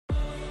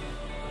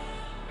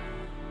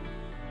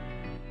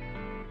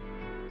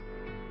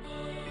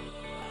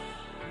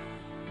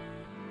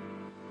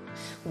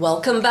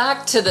Welcome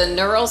back to the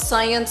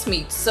Neuroscience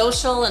Meets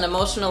Social and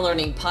Emotional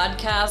Learning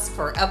podcast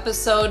for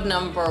episode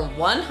number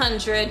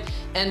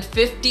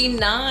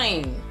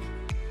 159.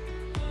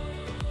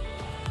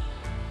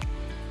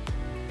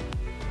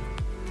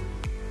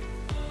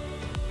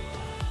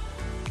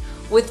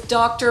 With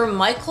Dr.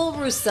 Michael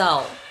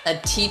Rousell, a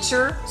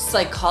teacher,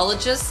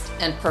 psychologist,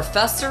 and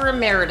professor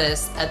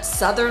emeritus at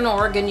Southern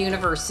Oregon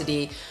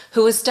University,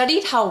 who has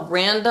studied how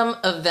random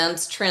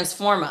events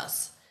transform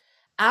us.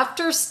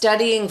 After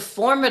studying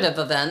formative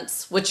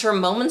events, which are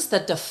moments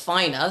that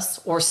define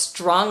us or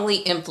strongly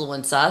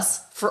influence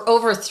us, for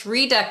over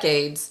 3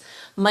 decades,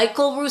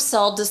 Michael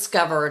Rousell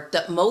discovered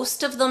that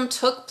most of them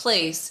took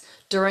place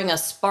during a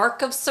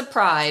spark of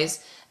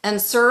surprise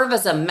and serve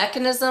as a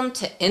mechanism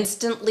to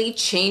instantly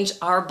change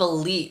our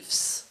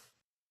beliefs.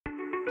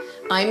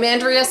 I'm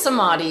Andrea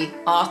Samadi,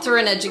 author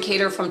and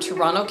educator from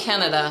Toronto,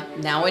 Canada,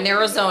 now in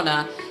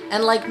Arizona,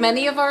 and like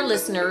many of our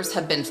listeners,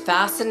 have been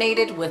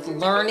fascinated with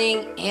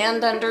learning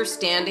and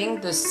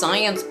understanding the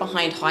science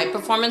behind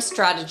high-performance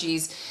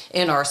strategies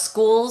in our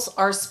schools,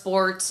 our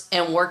sports,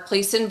 and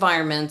workplace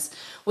environments,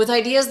 with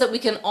ideas that we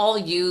can all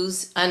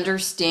use,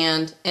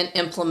 understand, and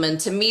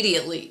implement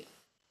immediately.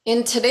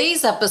 In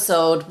today's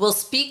episode, we'll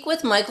speak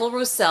with Michael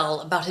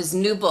Rousell about his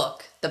new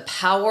book, The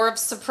Power of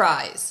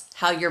Surprise: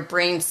 How Your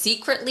Brain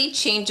Secretly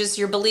Changes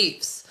Your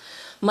Beliefs.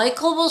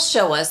 Michael will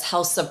show us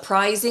how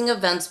surprising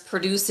events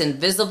produce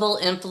invisible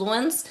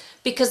influence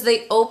because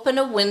they open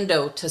a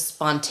window to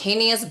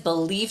spontaneous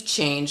belief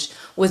change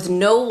with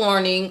no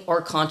warning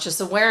or conscious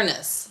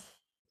awareness.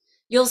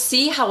 You'll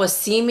see how a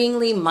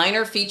seemingly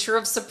minor feature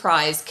of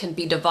surprise can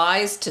be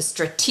devised to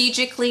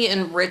strategically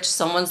enrich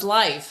someone's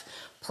life,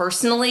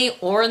 personally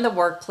or in the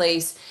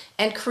workplace,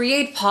 and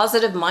create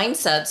positive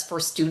mindsets for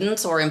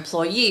students or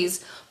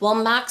employees while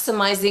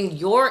maximizing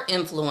your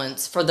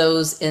influence for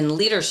those in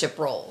leadership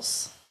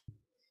roles.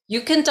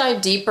 You can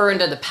dive deeper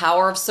into the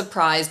power of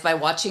surprise by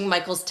watching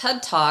Michael's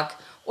TED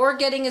Talk or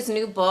getting his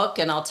new book,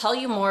 and I'll tell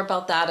you more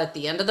about that at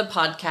the end of the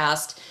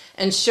podcast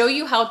and show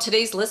you how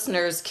today's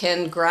listeners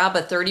can grab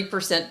a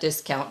 30%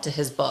 discount to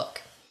his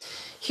book.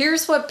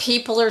 Here's what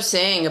people are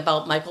saying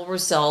about Michael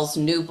Rousell's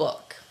new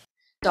book.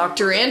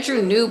 Dr.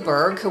 Andrew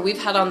Newberg, who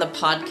we've had on the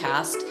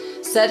podcast,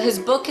 said his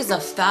book is a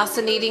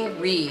fascinating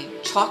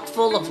read, chock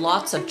full of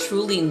lots of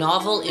truly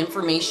novel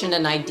information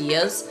and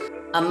ideas,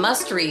 a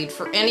must-read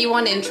for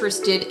anyone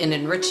interested in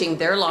enriching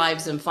their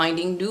lives and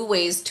finding new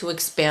ways to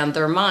expand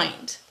their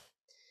mind.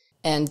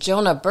 And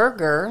Jonah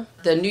Berger,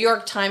 the New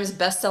York Times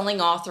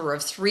bestselling author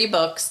of 3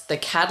 books, The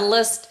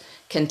Catalyst,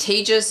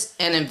 Contagious,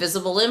 and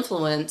Invisible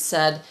Influence,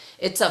 said,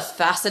 "It's a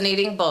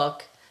fascinating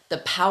book. The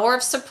power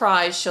of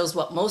surprise shows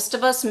what most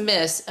of us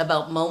miss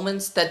about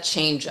moments that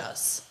change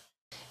us."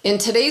 In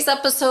today's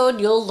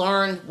episode, you'll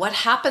learn what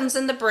happens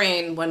in the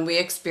brain when we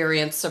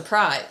experience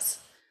surprise,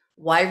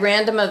 why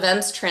random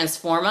events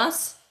transform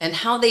us, and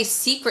how they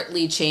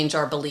secretly change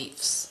our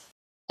beliefs,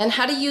 and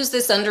how to use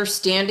this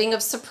understanding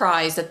of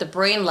surprise at the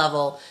brain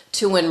level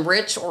to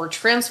enrich or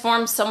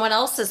transform someone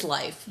else's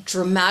life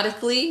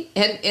dramatically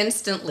and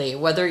instantly,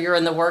 whether you're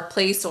in the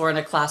workplace or in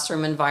a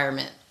classroom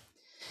environment.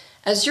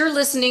 As you're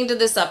listening to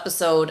this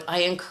episode, I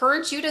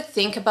encourage you to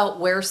think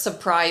about where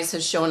surprise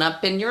has shown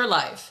up in your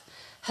life.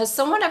 Has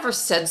someone ever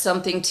said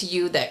something to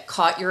you that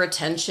caught your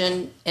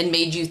attention and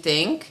made you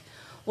think?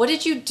 What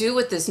did you do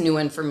with this new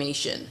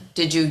information?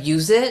 Did you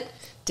use it?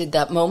 Did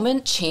that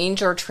moment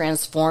change or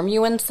transform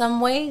you in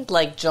some way,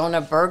 like Jonah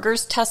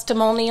Berger's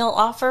testimonial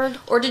offered?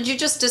 Or did you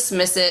just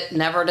dismiss it,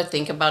 never to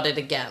think about it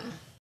again?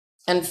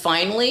 And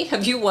finally,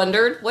 have you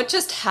wondered what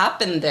just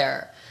happened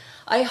there?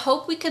 I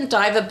hope we can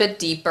dive a bit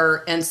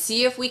deeper and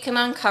see if we can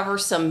uncover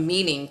some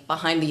meaning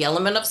behind the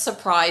element of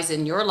surprise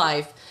in your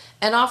life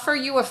and offer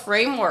you a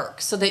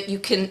framework so that you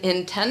can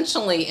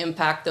intentionally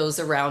impact those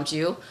around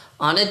you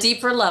on a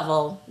deeper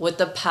level with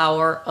the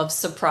power of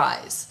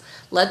surprise.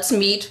 Let's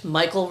meet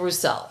Michael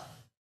Rousell.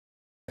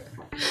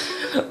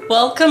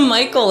 Welcome,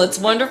 Michael. It's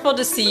wonderful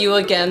to see you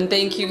again.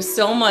 Thank you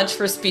so much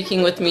for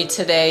speaking with me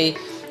today.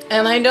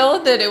 And I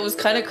know that it was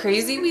kind of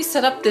crazy. We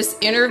set up this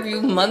interview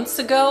months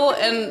ago,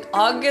 and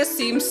August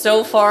seems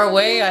so far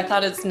away. I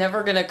thought it's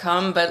never going to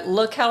come, but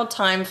look how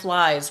time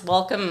flies.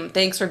 Welcome.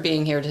 Thanks for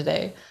being here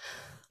today.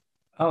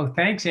 Oh,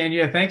 thanks,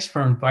 Andrea. Thanks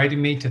for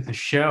inviting me to the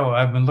show.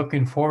 I've been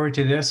looking forward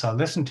to this. I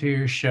listened to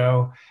your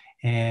show,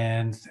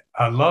 and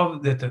I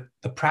love the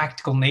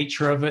practical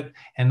nature of it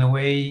and the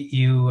way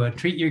you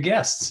treat your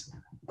guests.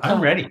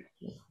 I'm ready.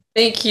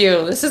 Thank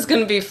you. This is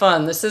going to be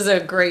fun. This is a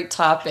great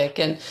topic.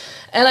 And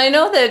I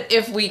know that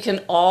if we can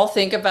all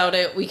think about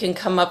it, we can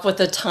come up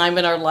with a time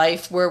in our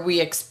life where we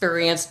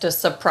experienced a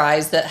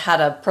surprise that had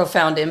a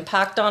profound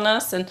impact on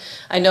us. And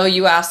I know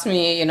you asked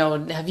me,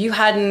 have you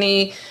had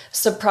any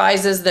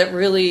surprises that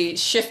really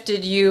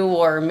shifted you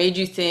or made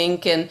you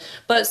think?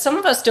 But some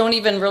of us don't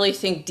even really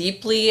think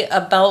deeply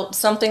about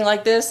something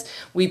like this.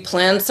 We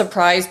plan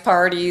surprise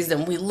parties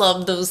and we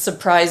love those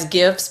surprise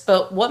gifts.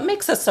 But what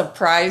makes a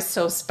surprise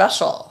so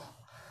special?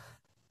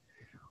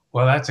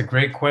 Well, that's a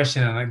great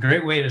question and a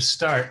great way to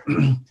start.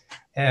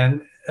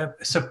 And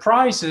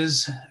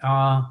surprises,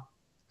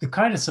 the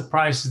kind of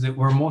surprises that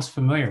we're most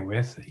familiar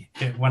with,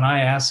 when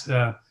I ask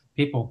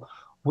people,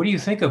 what do you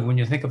think of when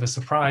you think of a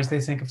surprise? They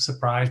think of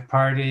surprise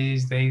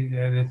parties.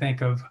 They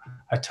think of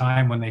a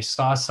time when they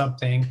saw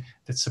something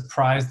that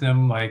surprised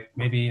them, like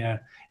maybe an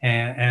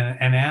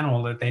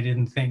animal that they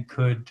didn't think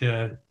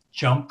could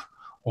jump.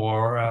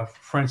 Or,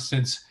 for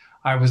instance,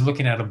 I was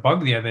looking at a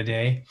bug the other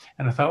day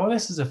and I thought, well,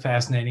 this is a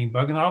fascinating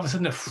bug. And all of a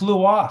sudden it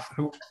flew off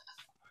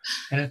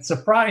and it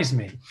surprised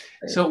me.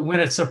 So when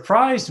it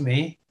surprised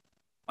me,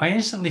 I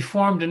instantly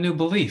formed a new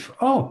belief.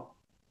 Oh,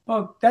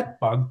 well, that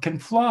bug can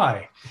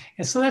fly.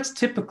 And so that's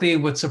typically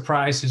what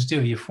surprises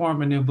do. You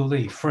form a new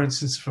belief. For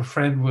instance, if a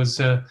friend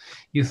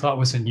you thought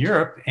was in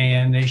Europe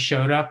and they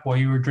showed up while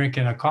you were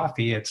drinking a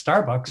coffee at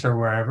Starbucks or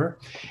wherever,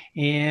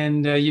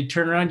 and you'd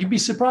turn around, you'd be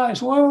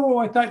surprised. Whoa,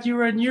 I thought you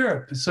were in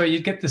Europe. So you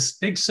get this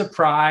big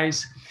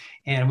surprise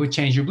and it would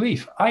change your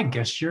belief. I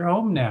guess you're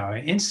home now.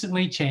 It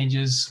instantly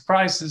changes.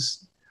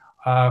 Surprises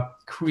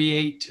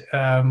create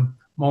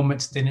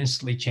moments that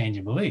instantly change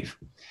a belief.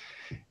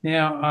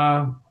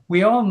 Now,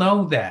 we all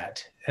know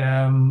that,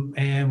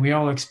 and we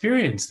all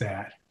experience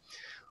that.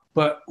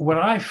 But what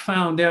I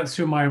found out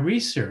through my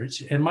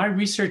research, and my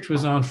research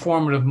was on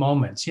formative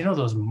moments, you know,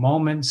 those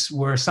moments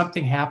where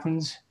something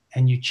happens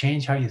and you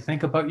change how you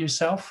think about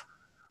yourself.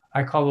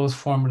 I call those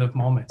formative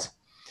moments.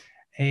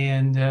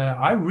 And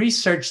I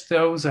researched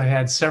those. I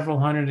had several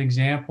hundred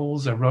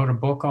examples. I wrote a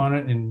book on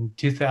it in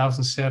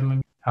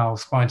 2007, How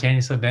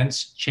Spontaneous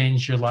Events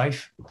Change Your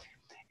Life.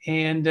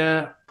 And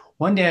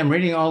one day I'm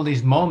reading all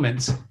these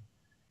moments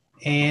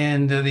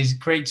and these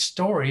great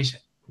stories,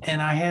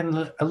 and I had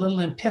a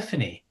little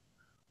epiphany.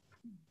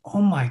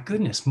 Oh my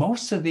goodness,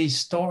 most of these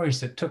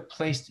stories that took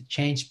place to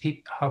change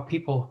how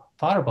people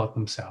thought about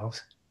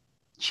themselves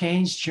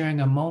changed during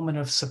a moment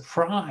of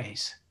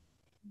surprise.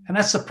 And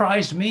that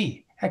surprised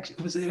me.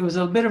 Actually, it was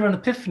a bit of an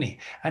epiphany.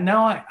 And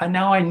now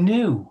I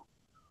knew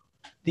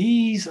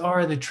these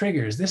are the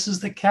triggers. This is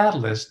the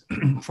catalyst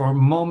for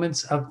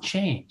moments of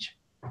change.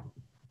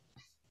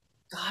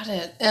 Got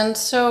it. And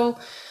so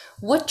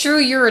what drew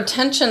your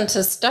attention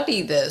to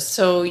study this?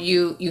 So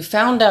you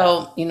found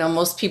out, you know,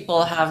 most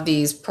people have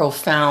these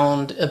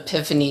profound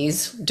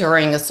epiphanies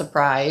during a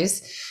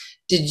surprise.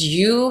 Did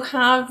you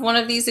have one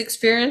of these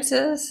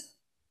experiences?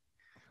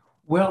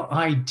 Well,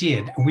 I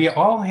did. We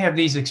all have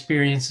these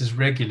experiences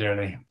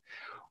regularly.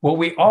 Well,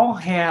 we all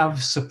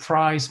have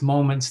surprise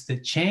moments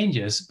that change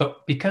us,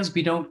 but because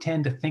we don't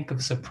tend to think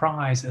of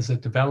surprise as a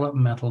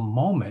developmental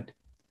moment,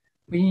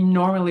 we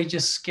normally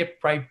just skip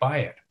right by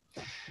it.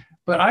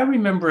 But I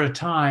remember a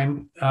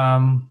time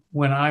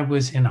when I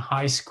was in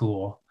high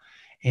school,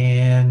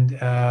 and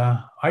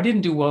I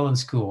didn't do well in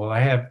school. I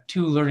have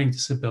two learning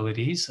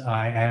disabilities.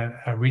 I had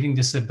a reading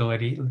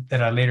disability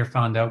that I later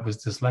found out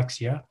was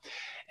dyslexia.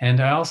 And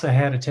I also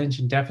had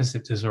attention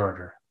deficit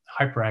disorder,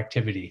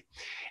 hyperactivity.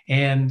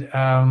 And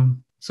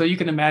so you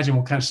can imagine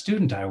what kind of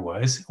student I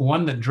was,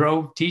 one that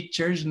drove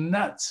teachers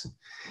nuts.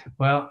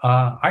 Well,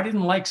 I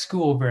didn't like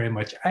school very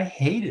much. I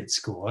hated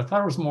school. I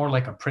thought it was more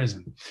like a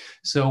prison.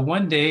 So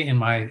one day in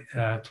my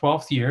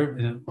 12th year,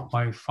 in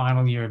my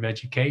final year of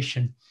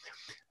education,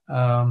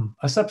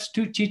 a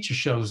substitute teacher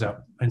shows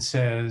up and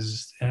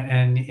says,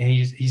 and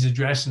he's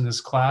addressing this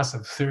class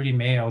of 30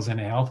 males in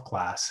a health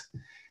class.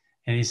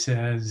 And he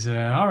says,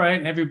 all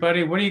right,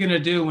 everybody, what are you going to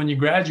do when you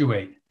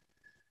graduate?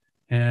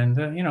 And,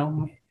 you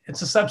know,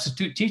 it's a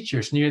substitute teacher.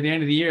 It's near the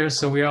end of the year,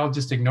 so we all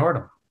just ignored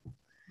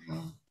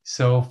him.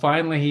 So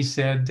finally he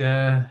said,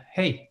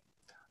 hey,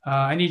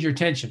 I need your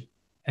attention.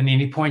 And then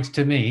he points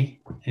to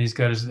me, and he's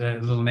got his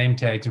little name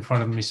tags in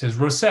front of him. He says,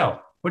 Rousell,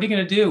 what are you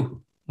going to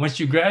do once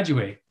you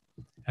graduate?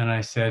 And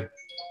I said,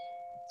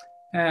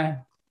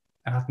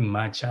 nothing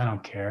much. I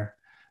don't care.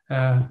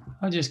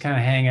 I'll just kind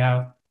of hang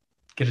out,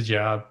 get a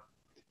job.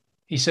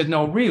 He said,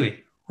 no,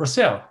 really,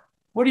 Rousell,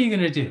 what are you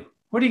going to do?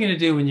 What are you going to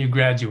do when you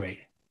graduate?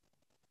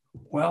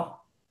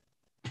 Well,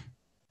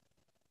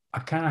 I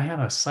kind of had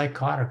a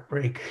psychotic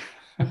break.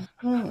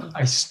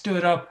 I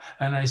stood up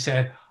and I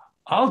said,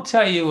 I'll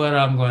tell you what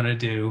I'm going to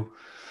do.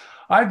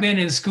 I've been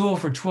in school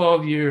for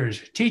 12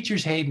 years.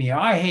 Teachers hate me.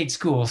 I hate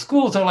school.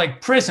 Schools are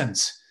like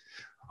prisons.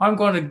 I'm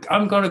going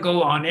to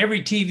go on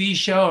every TV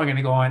show. I'm going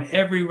to go on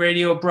every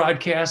radio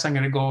broadcast. I'm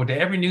going to go to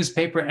every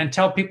newspaper and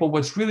tell people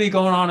what's really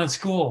going on in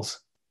schools.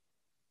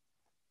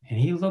 And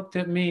he looked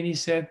at me and he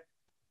said,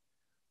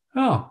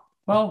 oh,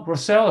 well,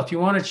 Rousell, if you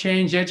want to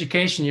change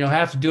education, you'll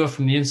have to do it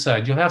from the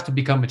inside. You'll have to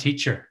become a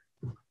teacher.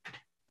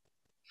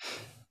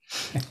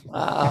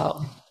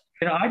 Wow.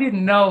 You know, I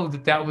didn't know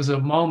that that was a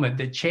moment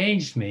that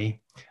changed me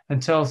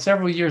until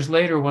several years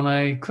later when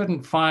I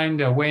couldn't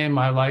find a way in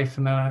my life.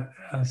 And then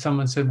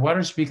someone said, why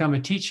don't you become a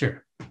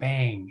teacher?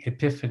 Bang,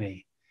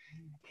 epiphany.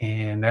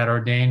 And that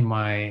ordained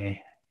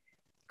my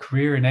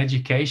career in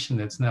education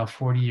that's now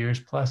 40 years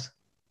plus.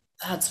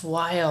 That's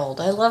wild.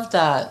 I love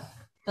that.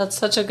 That's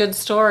such a good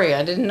story.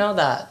 I didn't know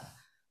that.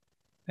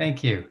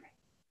 Thank you.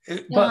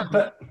 Yeah.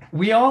 But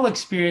we all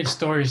experience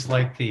stories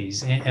like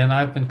these, and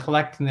I've been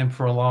collecting them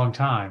for a long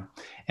time.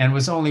 And it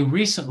was only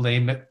recently,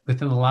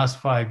 within the last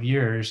 5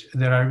 years,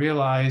 that I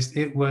realized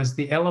it was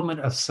the element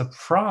of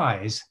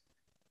surprise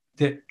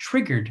that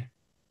triggered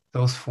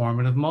those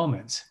formative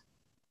moments.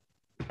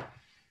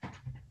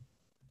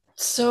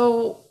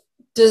 So,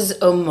 does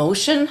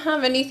emotion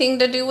have anything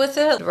to do with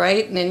it,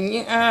 right?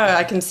 And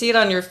I can see it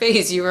on your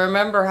face. You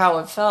remember how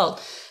it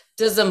felt.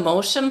 Does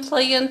emotion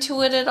play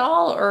into it at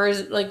all, or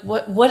is it like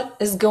what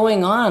is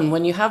going on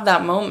when you have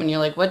that moment? You're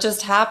like, what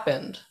just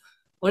happened?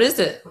 What is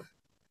it?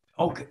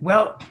 Okay,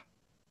 well,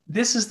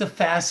 this is the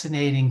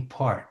fascinating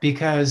part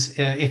because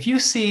if you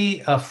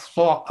see a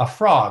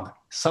frog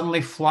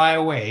suddenly fly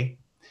away,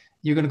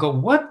 you're going to go,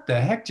 what the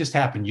heck just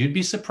happened? You'd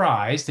be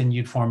surprised and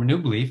you'd form a new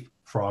belief.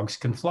 Frogs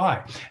can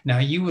fly. Now,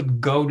 you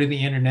would go to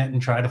the internet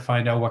and try to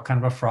find out what kind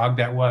of a frog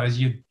that was.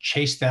 You'd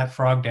chase that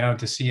frog down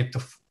to see if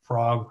the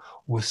frog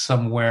was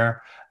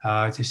somewhere,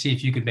 to see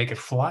if you could make it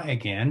fly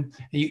again.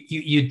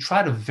 You'd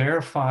try to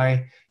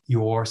verify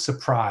your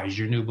surprise,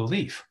 your new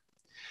belief.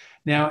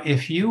 Now,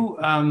 if you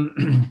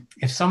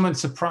if someone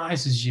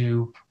surprises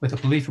you with a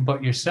belief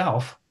about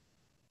yourself,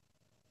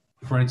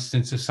 for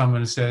instance, if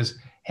someone says,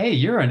 "Hey,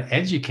 you're an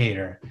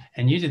educator,"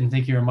 and you didn't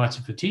think you were much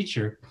of a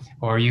teacher,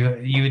 or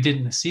you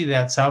didn't see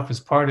that self as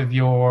part of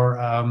your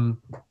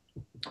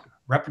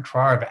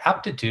repertoire of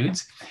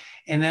aptitudes,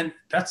 and then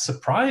that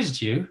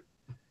surprised you,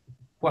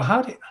 well,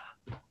 how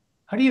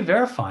do you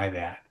verify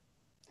that?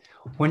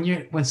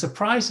 When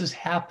surprises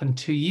happen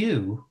to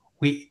you,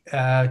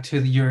 to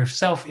your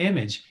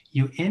self-image,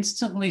 you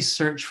instantly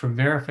search for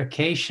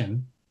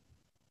verification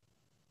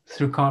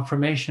through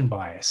confirmation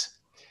bias.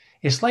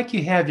 It's like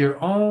you have your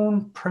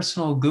own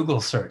personal Google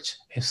search.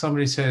 If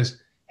somebody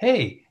says,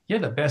 "Hey, you're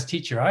the best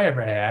teacher I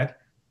ever had,"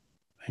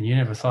 and you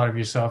never thought of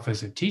yourself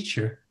as a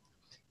teacher,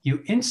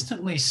 you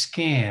instantly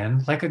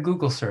scan, like a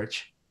Google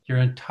search, your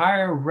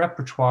entire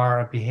repertoire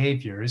of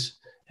behaviors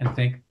and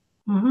think,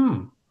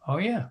 oh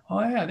yeah,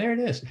 there it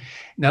is.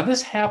 Now,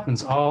 this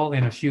happens all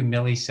in a few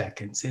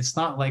milliseconds. It's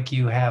not like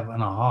you have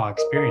an aha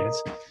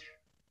experience,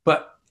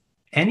 but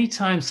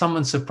anytime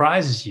someone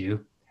surprises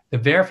you, the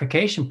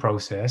verification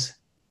process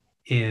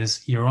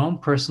is your own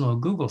personal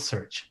Google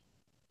search.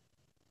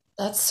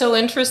 That's so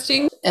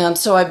interesting. And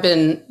so I've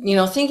been,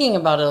 thinking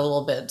about it a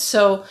little bit.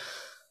 So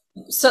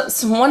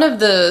one of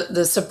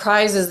the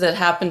surprises that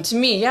happened to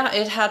me, yeah,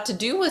 it had to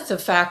do with the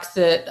fact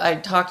that I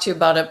talked to you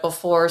about it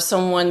before.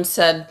 Someone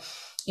said,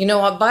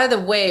 by the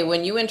way,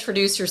 when you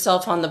introduce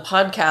yourself on the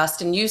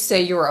podcast and you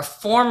say you're a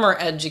former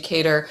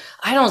educator,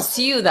 I don't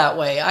see you that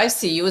way. I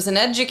see you as an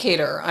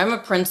educator. I'm a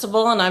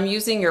principal and I'm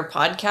using your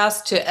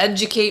podcast to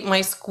educate my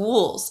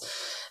schools.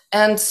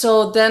 And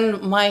so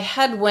then my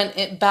head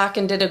went back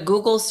and did a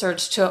Google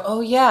search to, oh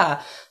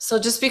yeah, so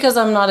just because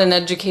I'm not an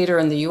educator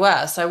in the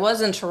US, I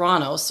was in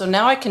Toronto. So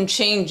now I can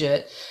change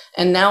it.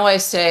 And now I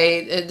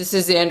say, this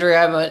is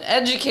Andrea, I'm an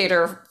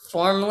educator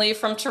formerly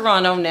from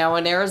Toronto, now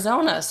in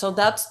Arizona. So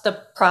that's the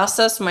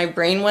process my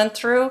brain went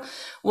through.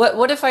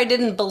 What if I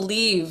didn't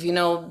believe,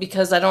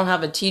 because I don't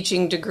have a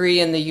teaching degree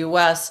in the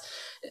US,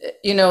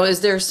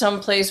 is there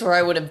some place where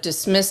I would have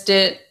dismissed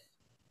it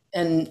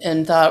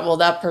and thought, well,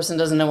 that person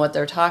doesn't know what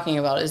they're talking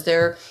about? Is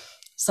there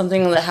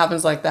something that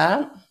happens like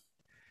that?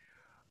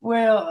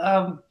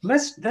 Well,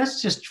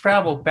 let's just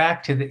travel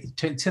back to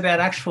that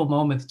actual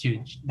moment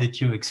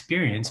that you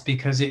experienced,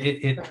 because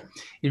it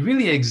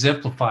really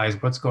exemplifies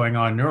what's going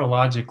on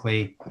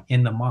neurologically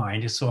in the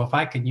mind. So if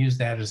I could use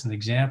that as an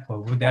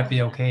example, would that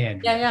be okay,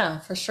 Andrea? Yeah,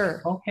 for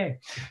sure. Okay.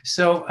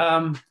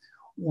 So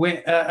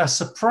when a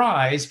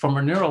surprise from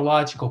a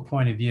neurological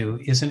point of view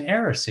is an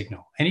error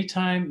signal.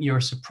 Anytime you're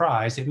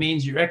surprised, it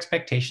means your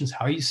expectations,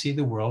 how you see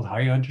the world, how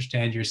you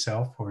understand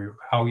yourself, or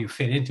how you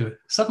fit into it,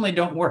 suddenly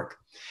don't work.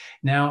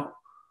 Now,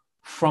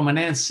 from an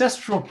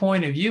ancestral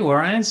point of view,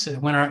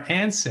 when our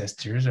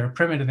ancestors, our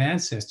primitive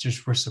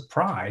ancestors, were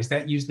surprised,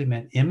 that usually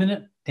meant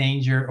imminent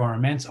danger or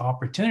immense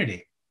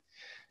opportunity.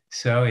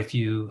 So if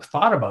you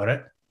thought about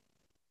it,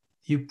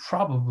 you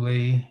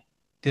probably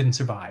didn't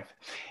survive.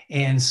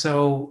 And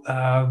so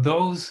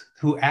those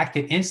who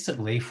acted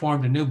instantly,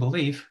 formed a new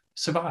belief,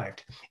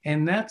 survived.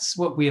 And that's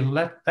what we're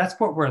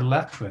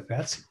left with.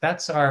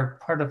 That's our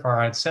part of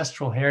our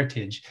ancestral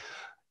heritage.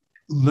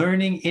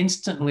 Learning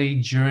instantly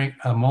during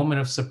a moment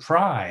of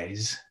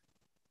surprise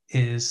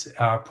is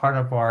part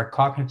of our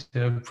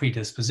cognitive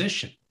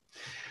predisposition.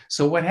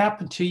 So what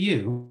happened to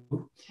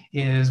you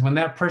is when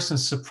that person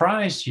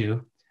surprised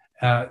you,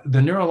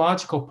 the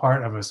neurological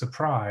part of a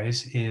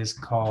surprise is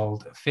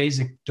called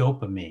phasic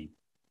dopamine.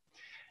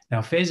 Now,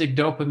 phasic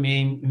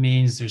dopamine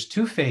means there's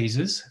two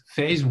phases.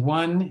 Phase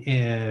one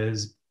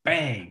is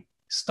bang,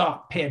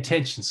 stop, pay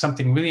attention,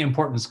 something really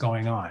important is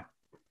going on.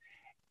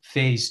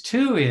 Phase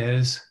two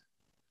is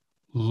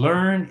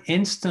learn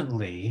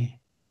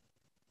instantly.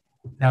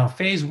 Now,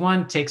 phase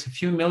one takes a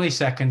few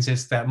milliseconds.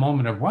 It's that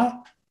moment of what?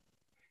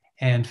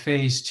 And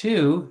phase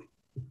two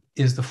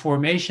is the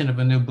formation of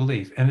a new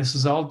belief. And this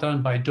is all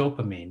done by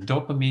dopamine.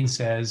 Dopamine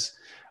says,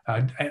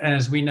 And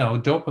as we know,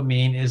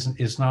 dopamine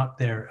is not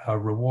their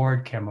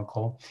reward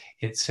chemical.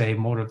 It's a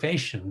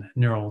motivation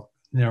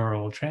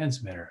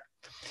neurotransmitter.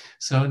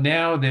 So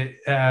now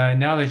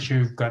that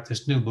you've got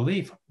this new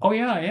belief, oh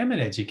yeah, I am an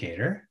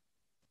educator.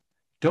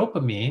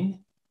 Dopamine,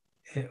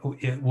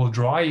 it will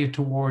draw you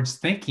towards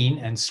thinking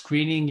and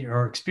screening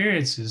your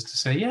experiences to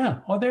say, yeah,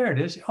 oh, there it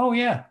is. Oh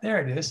yeah,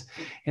 there it is.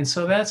 And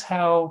so that's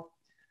how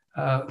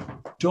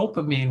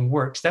dopamine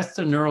works. That's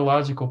the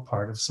neurological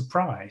part of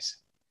surprise.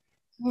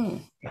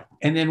 And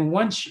then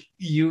once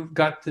you've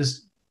got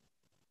this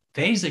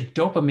basic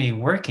dopamine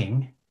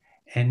working,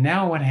 and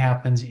now what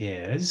happens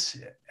is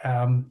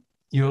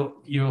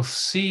you'll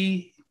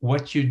see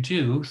what you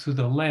do through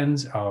the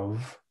lens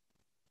of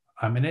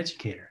I'm an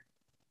educator.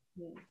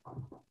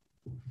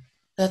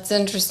 That's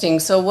interesting.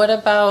 So what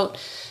about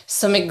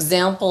some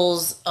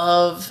examples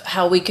of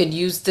how we could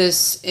use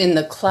this in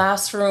the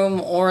classroom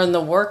or in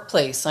the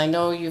workplace? I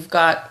know you've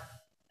got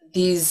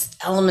these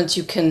elements,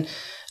 you can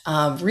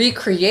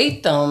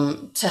recreate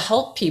them to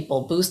help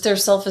people boost their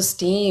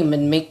self-esteem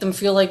and make them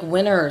feel like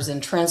winners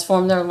and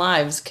transform their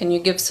lives. Can you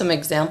give some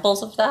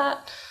examples of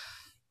that?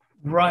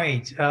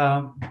 Right.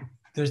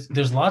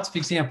 There's lots of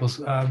examples,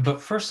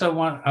 but first I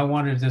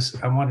wanted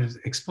to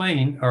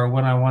explain, or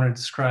what I want to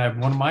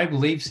describe. One of my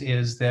beliefs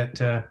is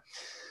that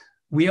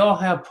we all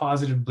have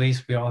positive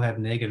beliefs, we all have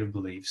negative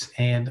beliefs,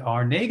 and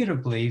our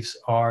negative beliefs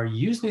are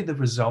usually the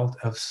result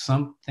of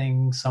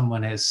something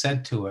someone has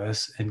said to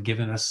us and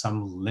given us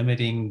some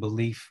limiting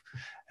belief,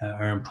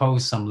 or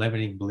imposed some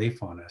limiting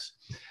belief on us.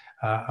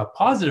 A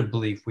positive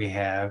belief we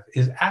have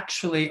is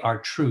actually our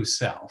true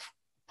self.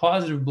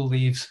 Positive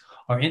beliefs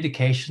are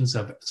indications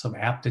of some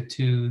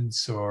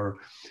aptitudes or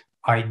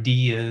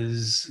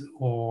ideas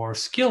or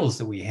skills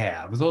that we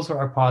have. Those are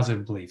our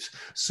positive beliefs.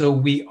 So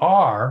we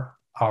are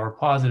our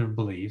positive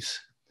beliefs.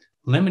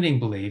 Limiting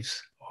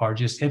beliefs are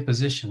just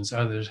impositions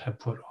others have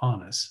put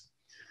on us.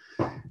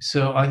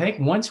 So I think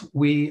once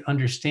we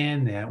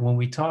understand that, when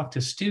we talk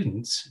to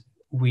students,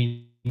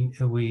 and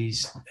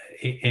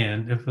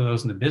if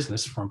those in the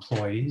business, for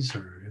employees,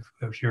 or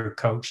if you're a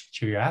coach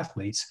to your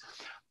athletes,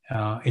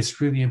 it's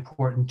really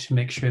important to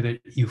make sure that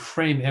you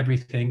frame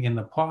everything in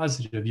the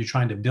positive. You're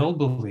trying to build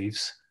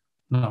beliefs,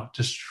 not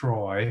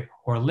destroy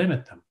or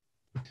limit them.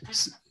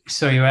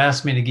 So you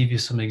asked me to give you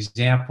some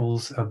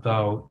examples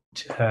about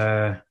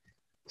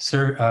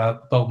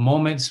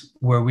moments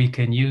where we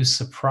can use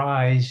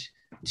surprise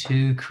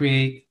to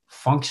create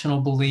functional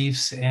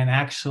beliefs and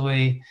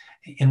actually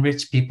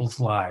enrich people's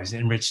lives,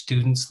 enrich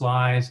students'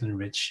 lives,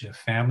 enrich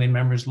family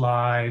members'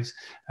 lives.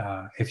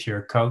 If you're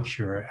a coach,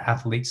 your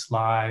athletes'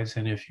 lives,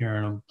 and if you're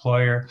an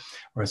employer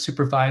or a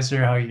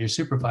supervisor, how your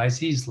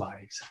supervisees'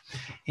 lives.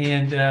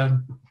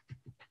 And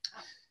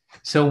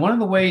so one of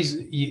the ways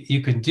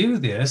you can do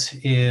this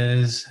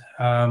is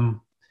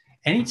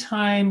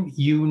anytime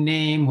you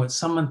name what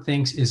someone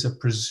thinks is a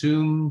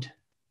presumed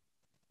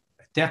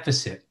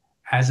deficit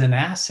as an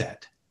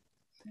asset,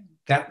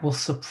 that will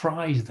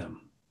surprise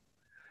them.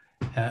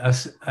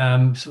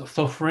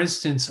 So for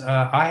instance,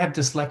 I have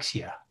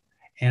dyslexia,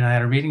 and I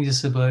had a reading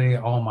disability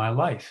all my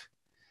life.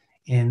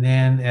 And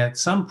then at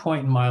some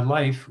point in my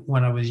life,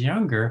 when I was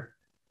younger,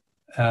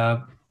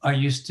 I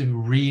used to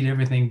read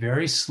everything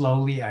very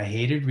slowly. I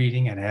hated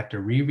reading. I'd have to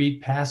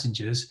reread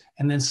passages.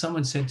 And then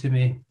someone said to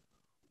me,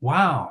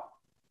 wow,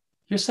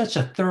 you're such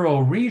a thorough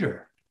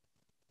reader.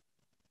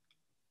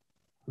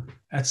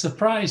 That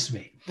surprised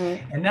me.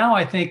 Mm-hmm. And now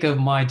I think of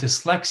my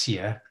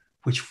dyslexia,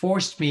 which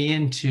forced me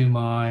into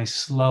my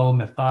slow,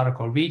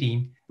 methodical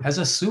reading, as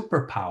a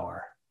superpower.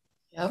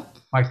 Yep.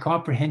 My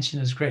comprehension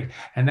is great.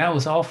 And that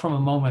was all from a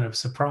moment of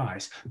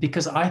surprise,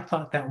 because I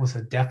thought that was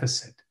a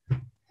deficit.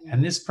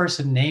 And this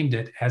person named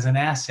it as an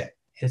asset.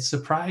 It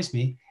surprised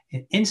me.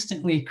 It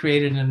instantly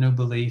created a new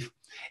belief.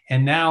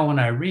 And now when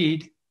I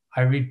read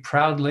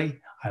proudly.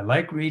 I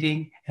like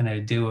reading, and I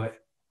do it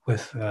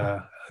with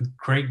a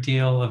great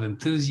deal of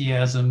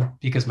enthusiasm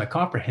because my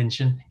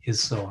comprehension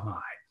is so high.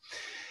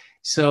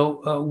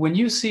 So when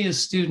you see a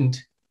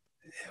student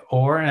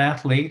or an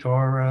athlete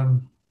or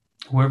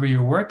whoever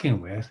you're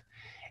working with,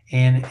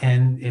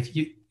 and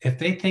if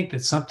they think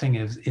that something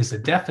is a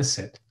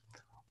deficit,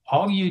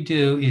 all you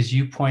do is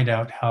you point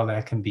out how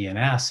that can be an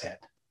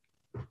asset.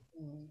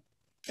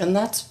 And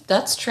that's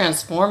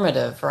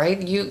transformative,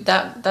 right?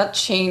 That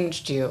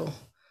changed you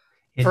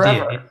it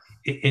forever.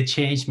 It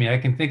changed me. I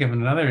can think of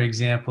another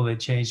example that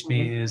changed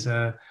me is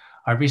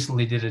I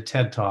recently did a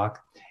TED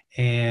Talk,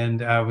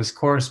 and I was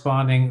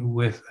corresponding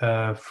with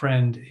a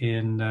friend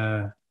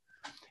in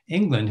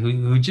England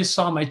who just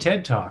saw my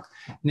TED Talk.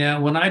 Now,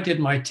 when I did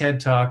my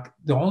TED Talk,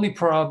 the only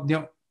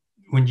problem,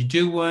 when you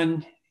do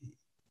one,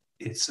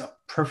 it's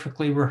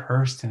perfectly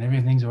rehearsed and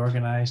everything's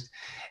organized.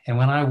 And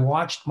when I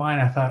watched mine,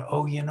 I thought,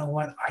 oh, you know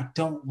what? I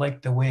don't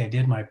like the way I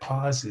did my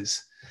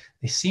pauses.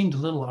 They seemed a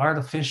little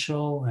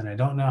artificial, and I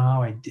don't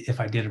know if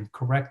I did them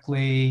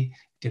correctly.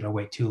 Did I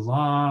wait too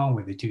long?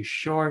 Were they too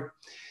short?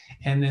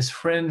 And this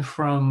friend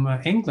from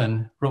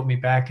England wrote me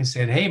back and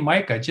said, hey,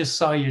 Mike, I just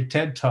saw your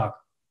TED Talk.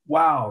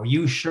 Wow,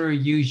 you sure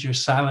use your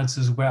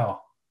silences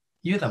well.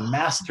 You're the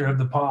master of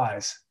the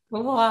pause.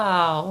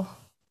 Wow.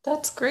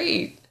 That's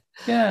great.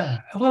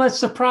 Yeah. Well, it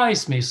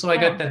surprised me. So I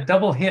got Yeah. that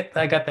double hit.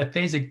 I got that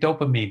phasic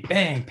dopamine.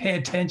 Bang, pay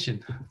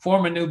attention,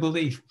 form a new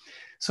belief.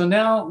 So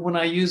now when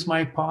I use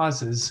my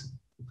pauses,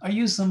 I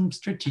use them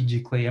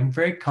strategically. I'm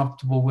very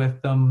comfortable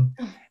with them.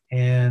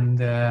 And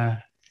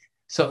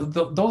so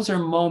those are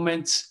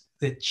moments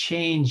that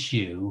change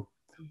you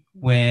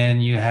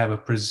when you have a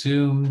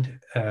presumed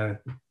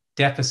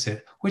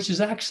deficit, which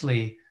is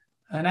actually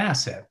an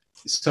asset.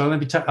 So let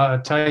me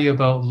tell you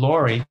about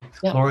Lori.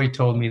 Yeah. Lori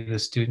told me the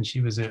student.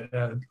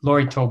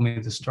 Lori told me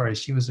the story.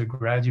 She was a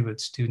graduate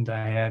student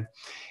I had,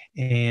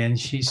 and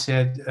she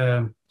said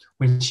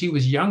when she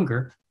was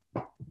younger,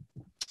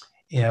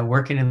 yeah,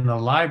 working in the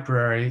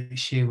library,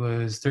 she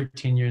was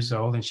 13 years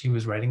old and she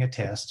was writing a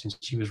test, and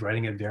she was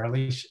writing it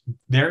very,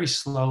 very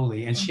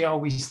slowly. And she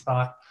always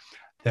thought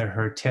that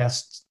her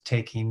test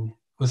taking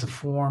was a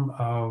form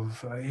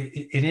of,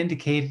 it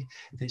indicated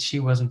that she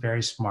wasn't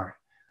very smart,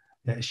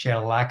 that she had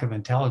a lack of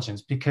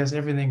intelligence because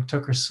everything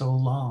took her so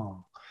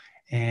long.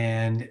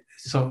 And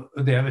so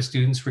the other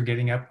students were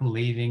getting up and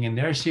leaving, and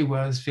there she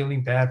was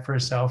feeling bad for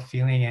herself,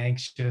 feeling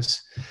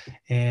anxious.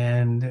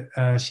 And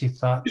she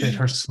thought that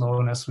her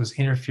slowness was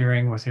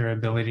interfering with her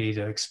ability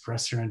to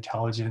express her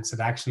intelligence. It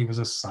actually was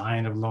a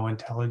sign of low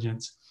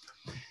intelligence.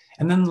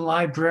 And then the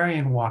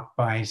librarian walked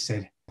by and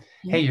said,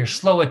 "Hey, your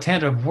slow,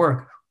 attentive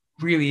work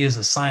really is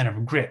a sign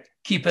of grit.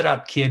 Keep it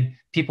up, kid.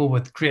 People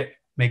with grit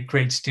make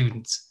great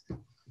students."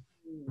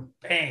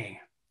 Bang.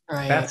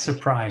 Right. That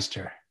surprised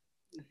her.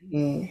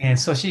 Mm. And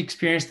so she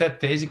experienced that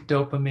phasic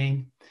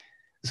dopamine.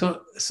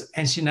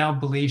 And she now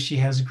believes she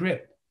has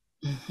grit.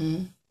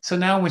 Mm-hmm. So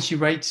now when she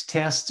writes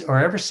tests, or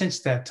ever since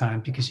that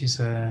time, because she's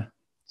a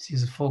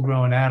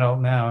full-grown adult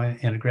now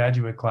in a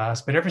graduate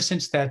class, but ever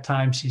since that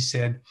time, she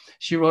said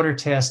she wrote her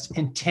test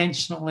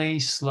intentionally,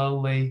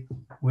 slowly,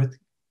 with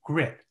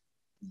grit,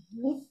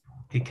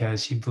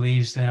 because she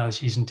believes now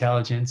she's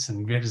intelligent,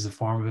 and grit is a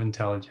form of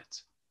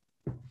intelligence.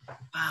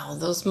 Wow,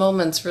 those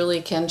moments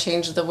really can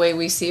change the way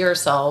we see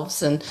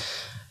ourselves. And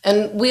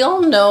we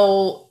all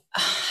know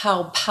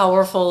how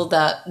powerful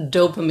that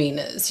dopamine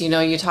is. You know,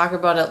 you talk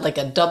about it like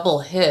a double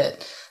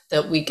hit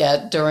that we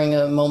get during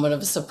a moment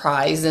of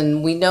surprise.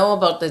 And we know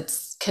about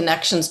its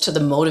connections to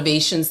the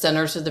motivation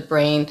centers of the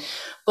brain.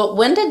 But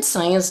when did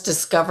science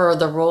discover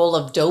the role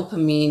of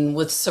dopamine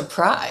with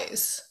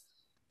surprise?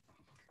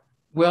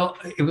 Well,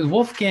 it was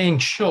Wolfgang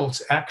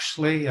Schultz,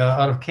 actually,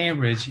 out of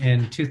Cambridge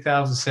in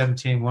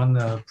 2017, won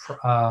the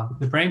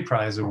Brain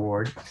Prize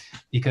Award,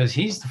 because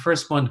he's the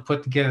first one to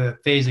put together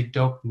phasic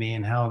dopamine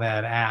and how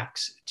that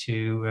acts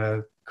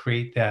to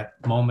create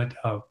that moment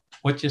of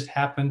what just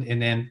happened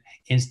and then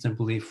instant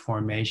belief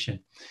formation.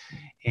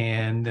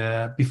 And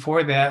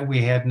before that,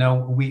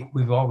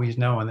 we've always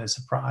known that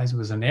surprise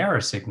was an error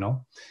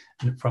signal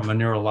from a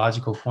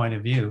neurological point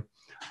of view,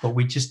 but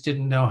we just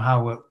didn't know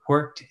how it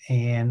worked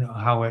and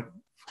how it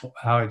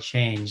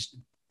changed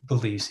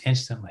beliefs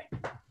instantly.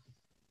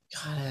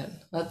 Got it.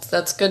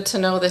 That's good to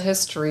know the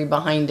history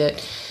behind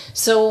it.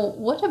 So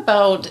what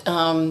about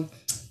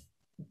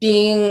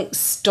being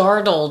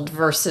startled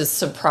versus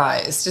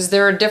surprised? Is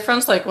there a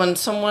difference? Like when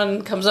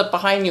someone comes up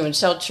behind you and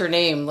shouts your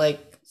name,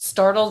 like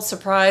startled,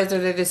 surprised, are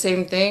they the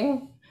same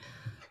thing?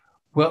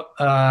 Well,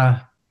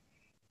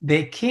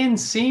 they can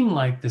seem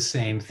like the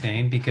same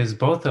thing because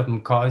both of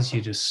them cause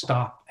you to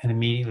stop and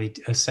immediately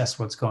assess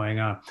what's going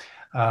on.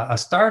 A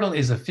startle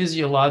is a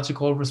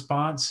physiological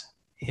response.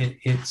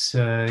 It's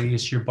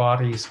your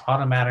body's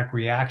automatic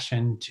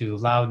reaction to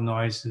loud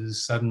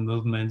noises, sudden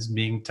movements,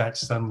 being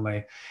touched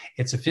suddenly.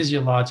 It's a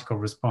physiological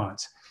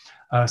response.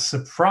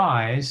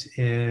 Surprise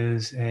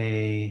is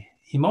a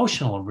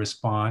emotional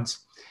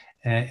response,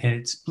 and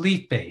it's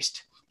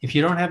belief-based. If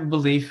you don't have a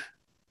belief,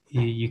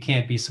 you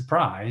can't be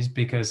surprised,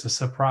 because the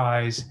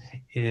surprise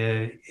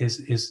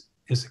is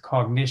a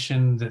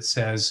cognition that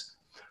says,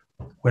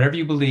 whatever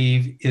you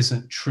believe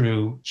isn't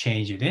true,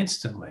 change it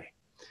instantly.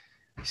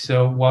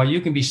 So while you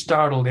can be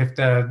startled if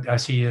I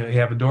see you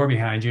have a door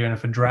behind you, and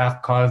if a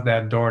draft caused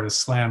that door to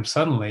slam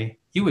suddenly,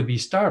 you would be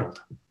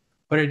startled,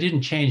 but it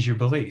didn't change your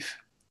belief.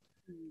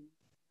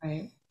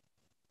 Right.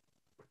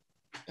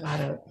 Got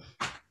it.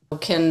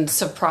 Can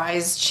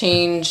surprise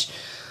change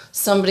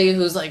somebody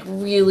who's like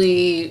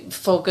really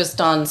focused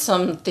on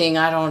something?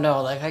 I don't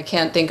know, like I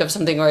can't think of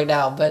something right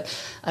now, but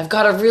I've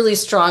got a really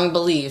strong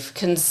belief.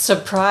 Can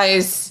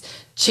surprise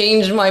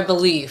change my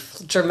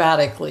belief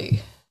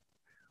dramatically?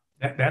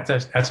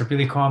 That's a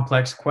really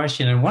complex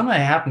question, and one I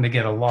happen to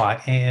get a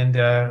lot. And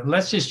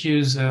let's just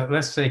use,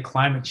 let's say,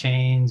 climate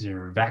change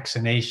or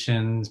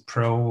vaccinations,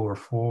 pro or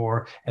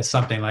for, as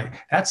something like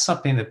that's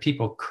something that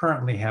people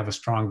currently have a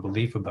strong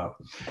belief about.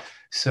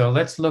 So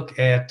let's look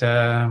at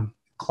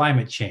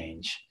climate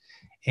change.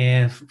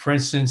 And for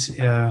instance,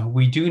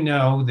 we do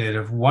know that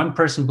if one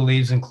person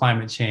believes in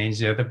climate change,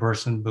 the other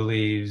person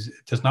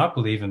does not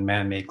believe in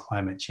man-made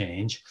climate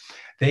change.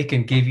 They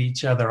can give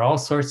each other all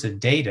sorts of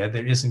data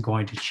that isn't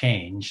going to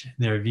change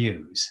their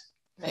views.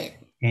 Right.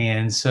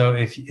 And so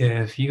if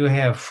you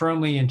have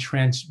firmly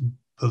entrenched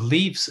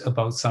beliefs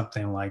about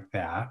something like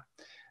that,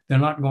 they're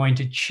not going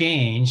to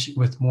change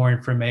with more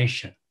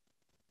information.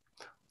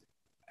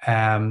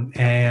 And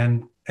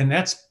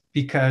that's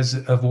because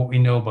of what we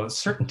know about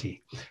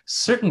certainty.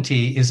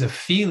 Certainty is a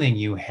feeling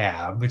you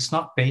have. It's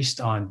not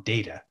based on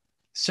data.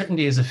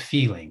 Certainty is a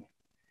feeling,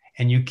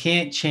 and you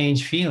can't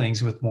change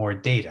feelings with more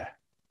data,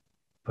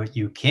 but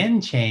you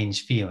can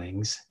change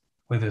feelings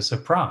with a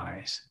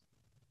surprise.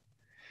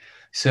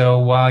 So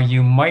while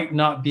you might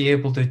not be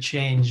able to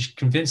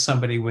convince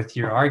somebody with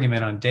your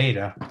argument on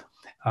data,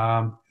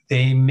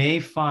 they may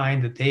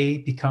find that they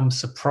become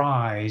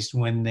surprised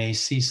when they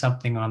see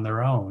something on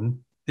their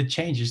own that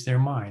changes their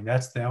mind.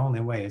 That's the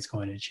only way it's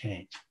going to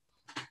change.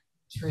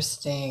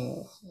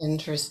 Interesting.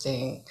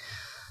 Interesting.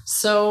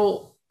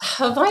 So,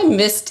 have I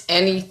missed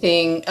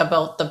anything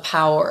about the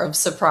power of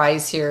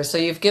surprise here? So,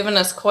 you've given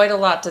us quite a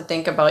lot to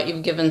think about.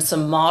 You've given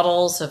some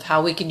models of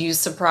how we could use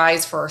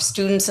surprise for our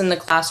students in the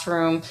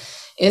classroom,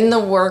 in the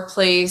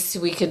workplace.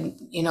 We could,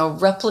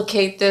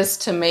 replicate this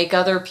to make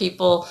other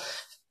people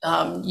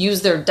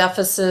use their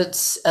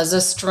deficits as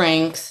a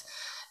strength,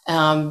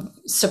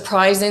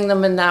 surprising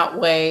them in that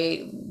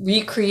way,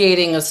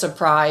 recreating a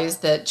surprise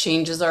that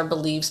changes our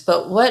beliefs.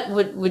 But what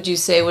would you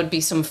say would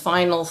be some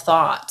final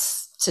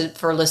thoughts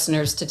for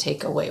listeners to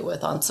take away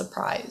with on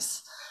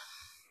surprise?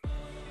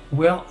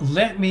 Well,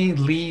 let me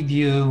leave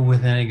you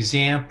with an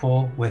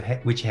example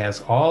which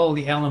has all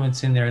the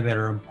elements in there that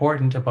are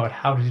important about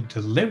how to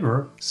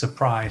deliver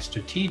surprise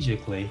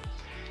strategically.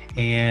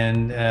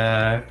 And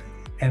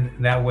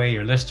that way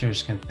your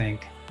listeners can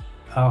think,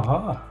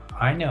 oh,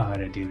 I know how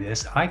to do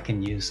this. I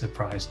can use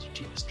surprise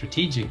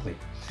strategically.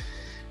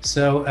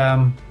 So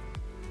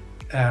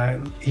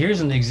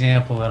here's an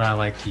example that I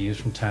like to use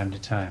from time to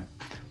time.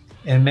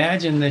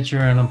 Imagine that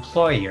you're an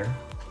employer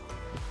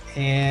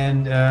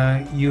and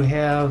you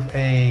have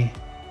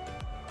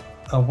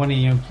one of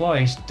your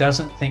employees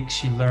doesn't think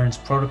she learns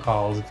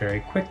protocols very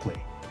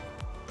quickly.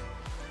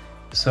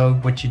 So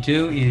what you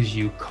do is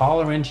you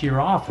call her into your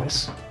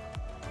office.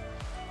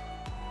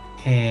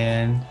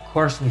 And of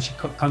course, when she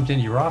comes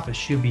into your office,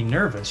 she'll be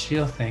nervous.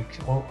 She'll think,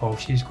 oh,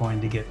 she's going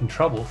to get in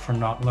trouble for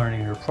not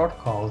learning her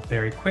protocols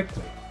very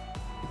quickly.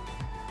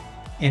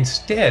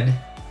 Instead,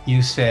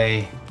 you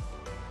say,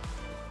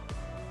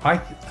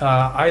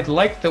 I'd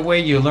like the way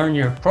you learn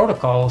your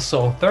protocols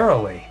so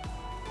thoroughly.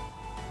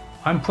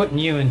 I'm putting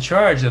you in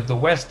charge of the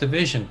West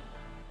Division.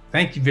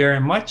 Thank you very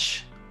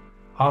much.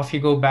 Off you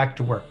go back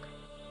to work.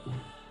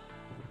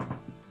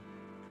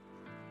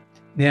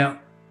 Now,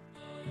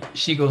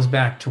 she goes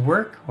back to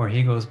work, or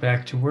he goes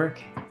back to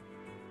work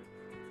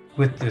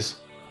with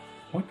this,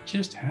 what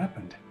just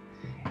happened?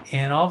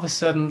 And all of a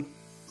sudden,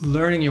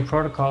 learning your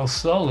protocols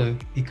slowly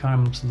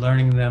becomes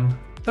learning them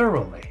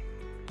thoroughly.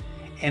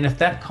 And if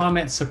that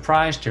comment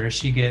surprised her,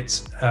 she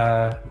gets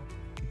phasic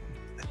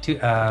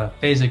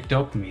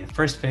dopamine. The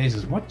first phase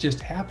is what just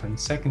happened.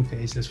 Second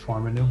phase is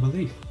form a new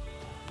belief.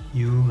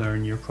 You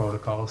learn your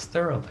protocols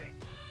thoroughly.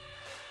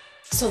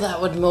 So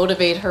that would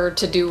motivate her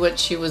to do what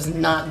she was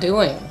not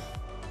doing,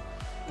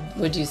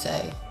 would you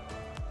say?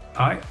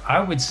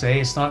 I would say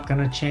it's not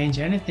going to change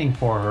anything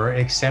for her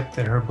except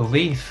that her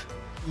belief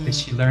that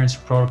she learns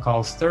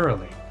protocols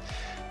thoroughly.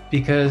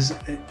 Because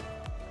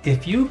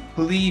if you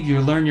believe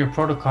you learn your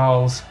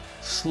protocols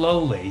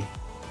slowly,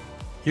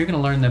 you're going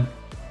to learn them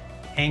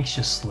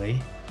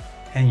anxiously,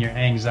 and your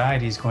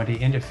anxiety is going to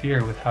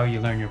interfere with how you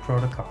learn your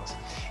protocols.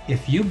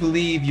 If you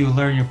believe you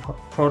learn your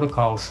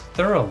protocols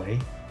thoroughly,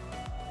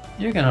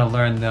 you're going to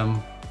learn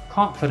them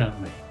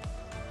confidently.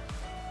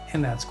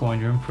 And that's going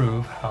to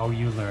improve how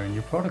you learn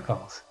your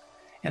protocols.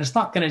 And it's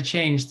not going to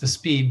change the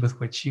speed with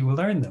which you will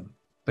learn them,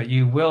 but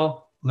you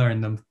will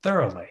learn them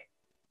thoroughly.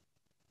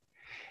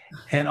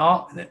 And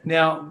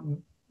now,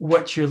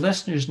 what your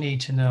listeners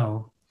need to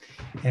know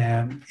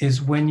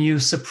is when you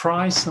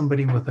surprise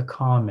somebody with a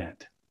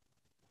comment,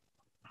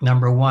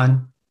 number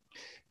one,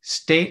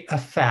 state a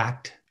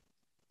fact,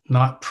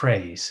 not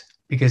praise.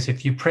 Because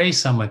if you praise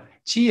someone,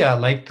 gee, I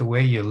like the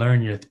way you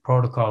learn your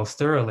protocols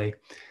thoroughly,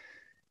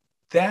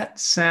 that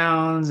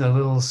sounds a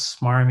little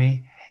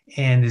smarmy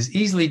and is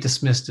easily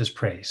dismissed as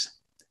praise.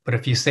 But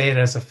if you say it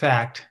as a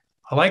fact,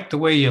 I like the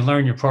way you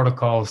learn your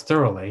protocols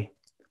thoroughly.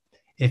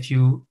 If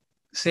you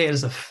say it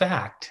as a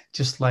fact,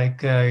 just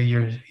like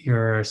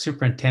your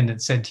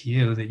superintendent said to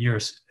you that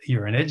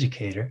you're an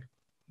educator,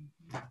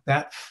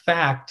 that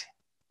fact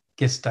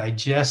gets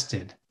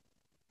digested.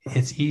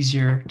 It's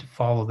easier to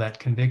follow that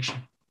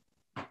conviction.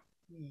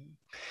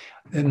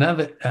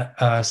 Another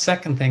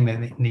second thing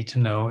that they need to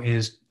know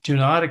is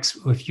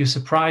if you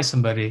surprise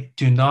somebody,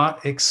 do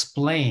not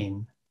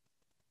explain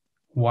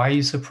why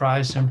you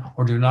surprised them,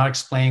 or do not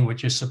explain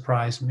what your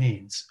surprise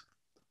means.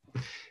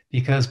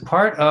 Because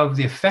part of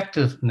the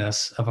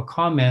effectiveness of a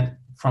comment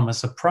from a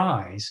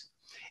surprise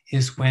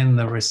is when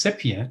the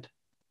recipient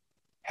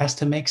has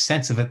to make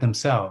sense of it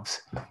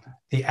themselves.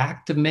 The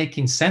act of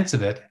making sense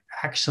of it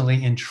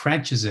actually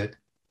entrenches it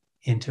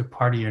into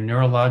part of your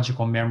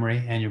neurological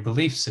memory and your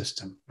belief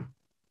system.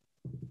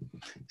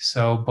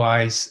 So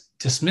by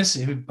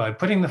by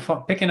picking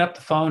up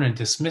the phone and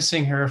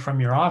dismissing her from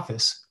your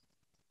office,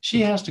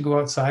 she has to go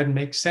outside and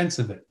make sense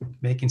of it.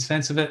 Making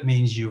sense of it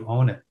means you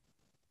own it.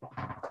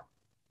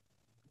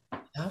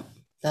 Yeah,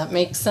 that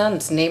makes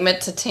sense. Name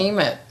it to tame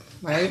it,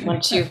 right?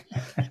 Once you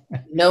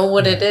know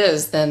what it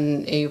is,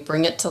 then you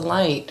bring it to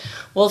light.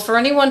 Well, for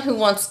anyone who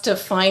wants to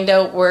find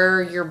out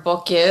where your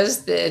book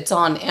is, it's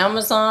on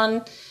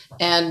Amazon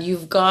and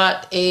you've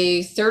got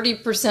a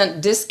 30%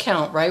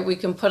 discount, right? We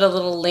can put a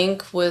little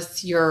link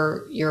with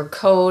your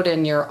code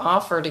and your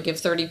offer to give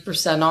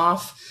 30%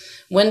 off.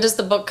 When does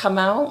the book come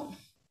out?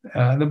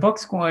 The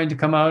book's going to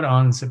come out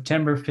on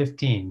September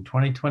 15,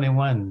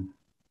 2021.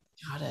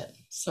 Got it.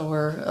 So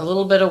we're a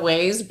little bit of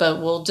ways,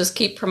 but we'll just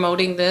keep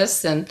promoting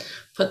this and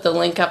put the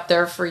link up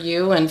there for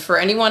you. And for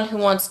anyone who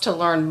wants to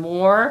learn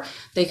more,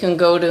 they can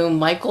go to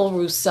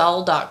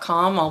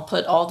michaelroussell.com. I'll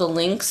put all the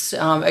links.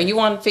 Are you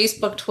on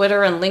Facebook,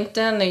 Twitter, and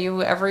LinkedIn? Are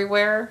you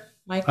everywhere,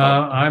 Michael?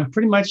 I'm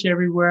pretty much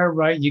everywhere,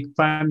 right? You can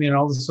find me on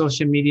all the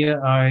social media.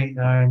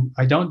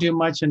 I don't do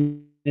much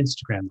on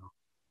Instagram, though.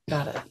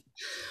 Got it.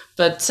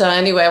 But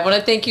anyway, I want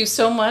to thank you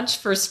so much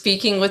for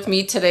speaking with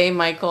me today,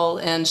 Michael,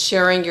 and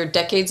sharing your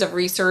decades of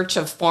research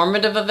of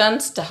formative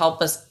events to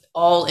help us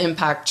all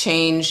impact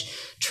change,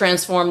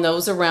 transform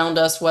those around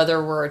us,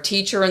 whether we're a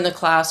teacher in the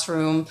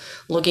classroom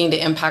looking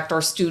to impact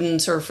our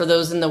students or for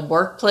those in the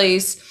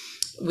workplace.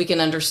 We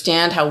can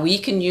understand how we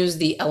can use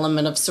the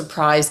element of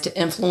surprise to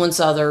influence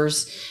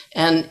others.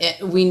 And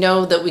we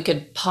know that we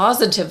could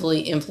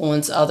positively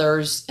influence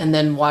others and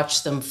then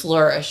watch them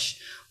flourish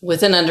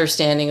with an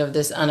understanding of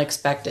this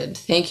unexpected.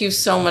 Thank you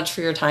so much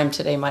for your time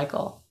today,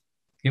 Michael.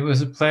 It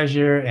was a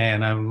pleasure,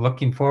 and I'm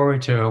looking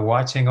forward to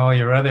watching all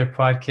your other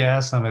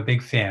podcasts. I'm a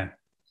big fan.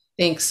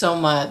 Thanks so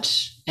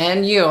much.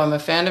 And you, I'm a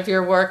fan of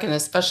your work and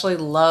especially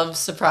love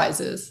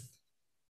surprises.